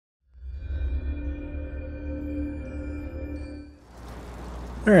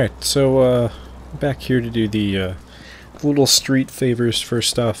Alright, so back here to do the little street favors for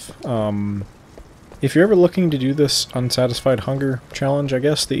stuff. If you're ever looking to do this unsatisfied hunger challenge, I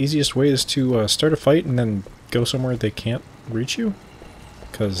guess the easiest way is to start a fight and then go somewhere they can't reach you.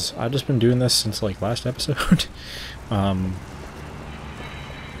 Because I've just been doing this since like last episode.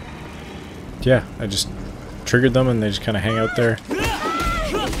 Yeah, I just triggered them and they just kind of hang out there.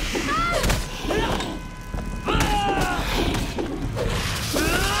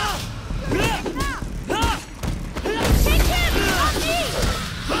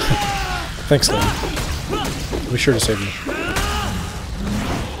 Thanks, Lynn. I'll be sure to save you.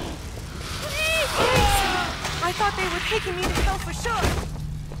 I thought they were taking me to hell for sure.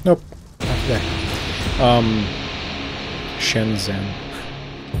 Nope, not today. Shenzhen.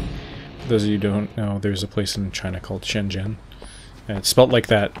 For those of you who don't know, there's a place in China called Shenzhen. And it's spelled like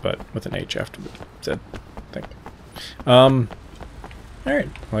that, but with an H after the Z thing. Alright,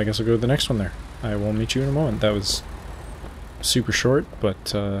 well I guess I'll go to the next one there. I will meet you in a moment. That was super short,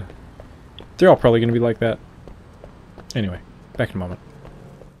 but they're all probably going to be like that. Anyway, back in a moment.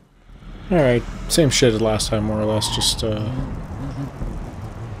 Alright, same shit as last time, more or less. Just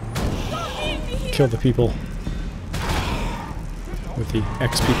kill the people. With the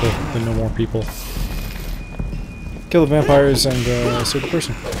X-people, the no more people. Kill the vampires and save the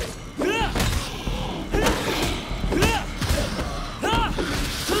person.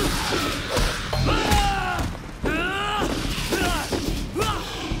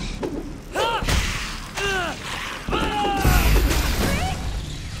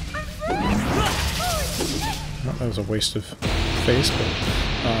 That was a waste of space, but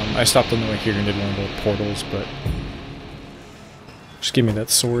I stopped on the way here and did one of the portals, but just give me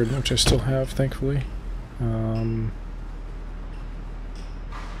that sword, which I still have, thankfully.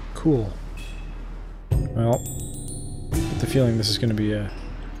 Cool. Well, I get the feeling this is going to be a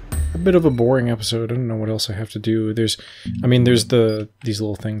bit of a boring episode. I don't know what else I have to do. There's these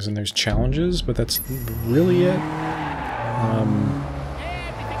little things and there's challenges, but that's really it.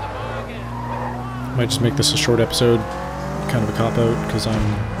 Might just make this a short episode, kind of a cop-out, because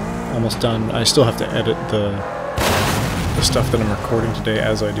I'm almost done. I still have to edit the stuff that I'm recording today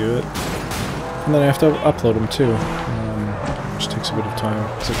as I do it. And then I have to upload them too, which takes a bit of time,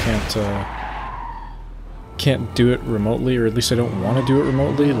 because I can't do it remotely, or at least I don't want to do it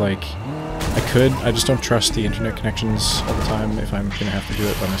remotely. Like, I could, I just don't trust the internet connections all the time if I'm going to have to do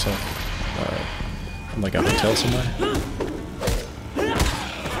it by myself from like a hotel somewhere.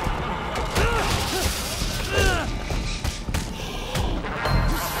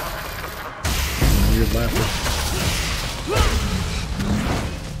 Weird laughter.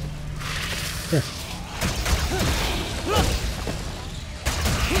 Here.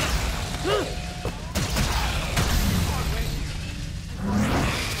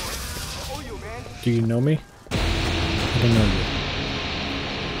 Do you know me? I don't know you.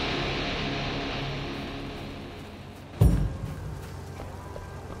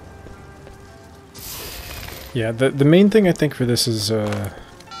 Yeah, the main thing I think for this is it?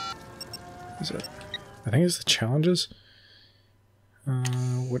 I think it's the challenges.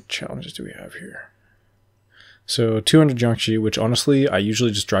 What challenges do we have here? So 200 Jiangxi, which honestly I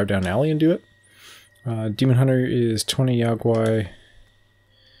usually just drive down an alley and do it. Demon Hunter is 20 Yaguai.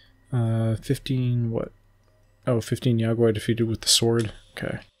 15 what? Oh, 15 Yaguai defeated with the sword.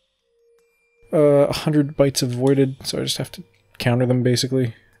 Okay. 100 bites avoided, so I just have to counter them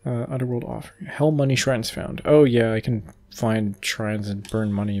basically. Underworld offering. Hell money shrines found. Oh yeah, I can find shrines and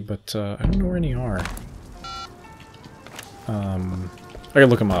burn money, but I don't know where any are. I gotta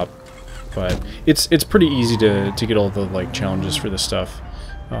look them up, but it's pretty easy to get all the like challenges for this stuff.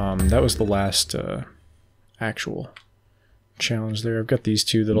 That was the last actual challenge there. I've got these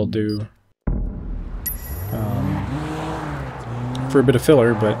two that I'll do for a bit of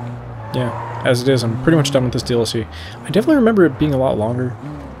filler, but yeah, as it is, I'm pretty much done with this DLC. I definitely remember it being a lot longer.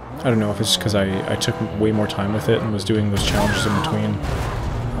 I don't know if it's because I took way more time with it and was doing those challenges in between.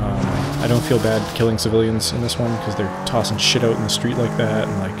 I don't feel bad killing civilians in this one because they're tossing shit out in the street like that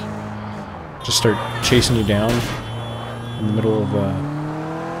and like just start chasing you down in the middle of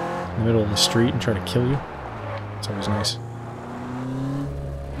the street and try to kill you. It's always nice.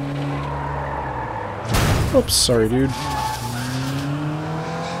 Oops, sorry, dude.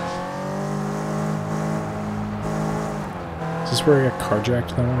 Is this where I got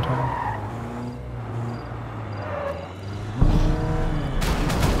carjacked that one time?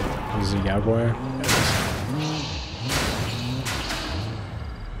 This is a Yaguai? Yeah,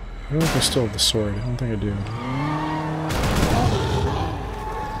 I don't know if I still have the sword. I don't think I do.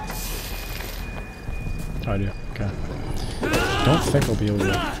 Oh, I do. Okay. Okay. Don't think I'll be able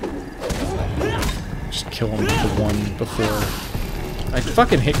to just kill him with the one before... I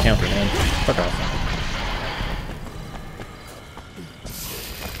fucking hit counter, man. Fuck off.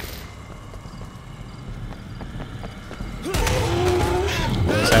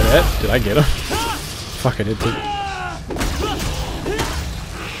 Is that it? Did I get him? Fuck, I did too.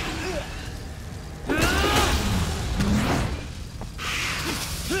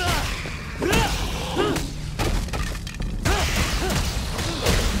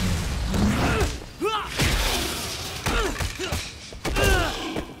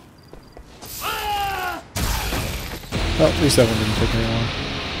 Well, at least that one didn't take me long.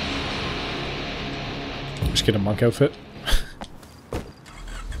 Just get a monk outfit.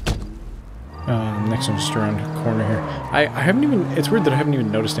 Next one's just around the corner here. I haven't even... It's weird that I haven't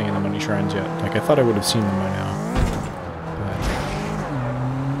even noticed any of the money shrines yet. Like, I thought I would have seen them by now.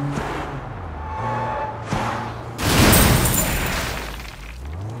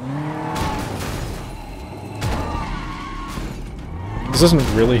 But... This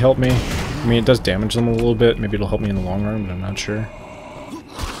doesn't really help me. I mean, it does damage them a little bit. Maybe it'll help me in the long run, but I'm not sure.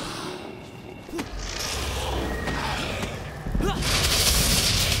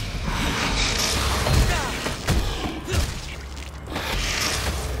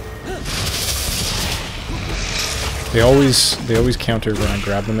 They always counter when I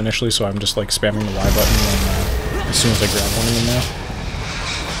grab them initially, so I'm just like spamming the Y button when, as soon as I grab one of them now.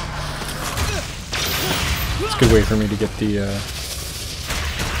 It's a good way for me to get the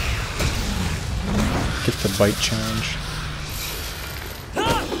bite challenge. There's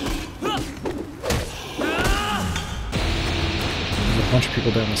a bunch of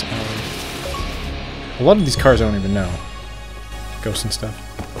people down this alley. A lot of these cars I don't even know. Ghosts and stuff.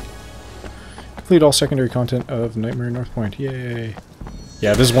 Complete all secondary content of Nightmare North Point. Yay!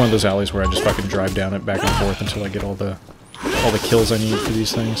 Yeah, this is one of those alleys where I just fucking drive down it back and forth until I get all the kills I need for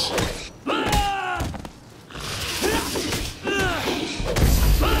these things.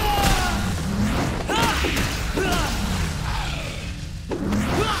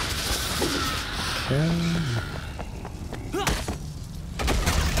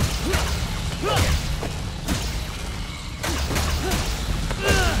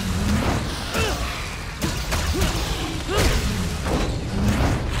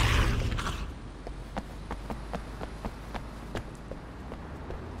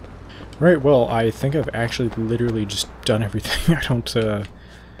 Right, well, I think I've actually literally just done everything. I don't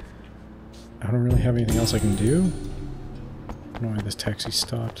really have anything else I can do. I don't know why this taxi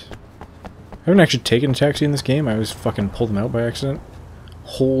stopped. I haven't actually taken a taxi in this game. I always fucking pulled them out by accident.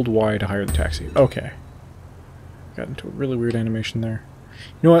 Hold Y to hire the taxi. Okay. Got into a really weird animation there.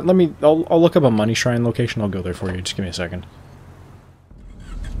 You know what, I'll look up a money shrine location. I'll go there for you. Just give me a second.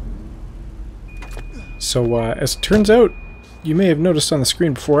 So, as it turns out, you may have noticed on the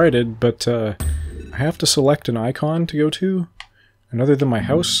screen before I did, but I have to select an icon to go to, and other than my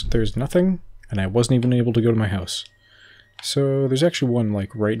house, there's nothing, and I wasn't even able to go to my house. So there's actually one,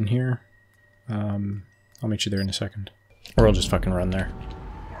 like, right in here. I'll meet you there in a second. Or I'll just fucking run there.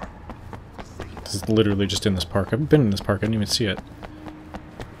 This is literally just in this park. I've been in this park, I didn't even see it.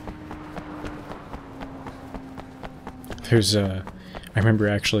 There's, I remember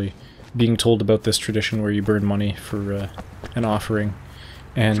actually being told about this tradition where you burn money for, an offering,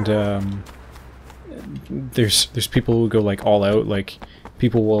 and there's people who go like all out. Like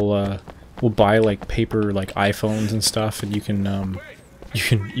people will buy like paper like iPhones and stuff, and you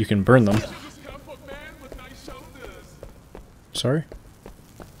can burn them. Sorry?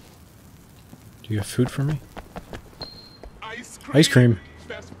 Do you have food for me? Ice cream.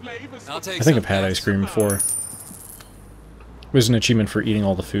 I think I've had ice cream before. It was an achievement for eating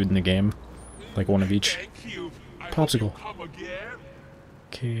all the food in the game, like one of each. Popsicle.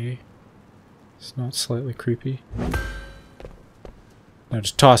 Okay. It's not slightly creepy. Now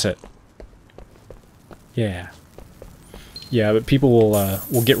just toss it. Yeah. Yeah, but people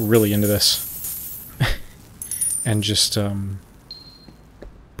will get really into this. And just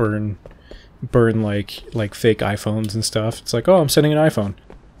burn like fake iPhones and stuff. It's like, oh, I'm sending an iPhone.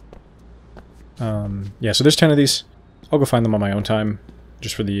 Yeah, so there's 10 of these. I'll go find them on my own time,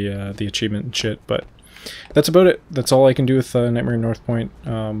 just for the achievement and shit, but that's about it. That's all I can do with Nightmare in North Point.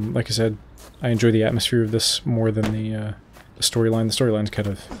 Like I said, I enjoy the atmosphere of this more than the storyline. The storyline's kind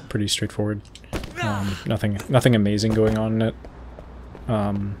of pretty straightforward. Nothing amazing going on in it.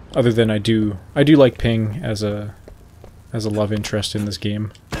 Other than I do like Ping as a love interest in this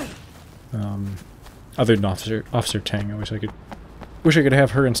game. Other than Officer Tang, I wish I could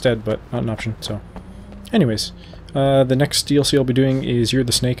have her instead, but not an option. So, anyways, the next DLC I'll be doing is You're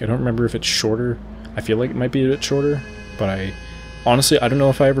the Snake. I don't remember if it's shorter. I feel like it might be a bit shorter, but honestly, I don't know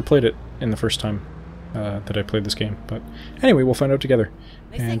if I ever played it in the first time that I played this game. But anyway, we'll find out together.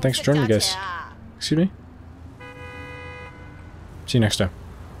 And thanks for joining me, guys. Excuse me? See you next time.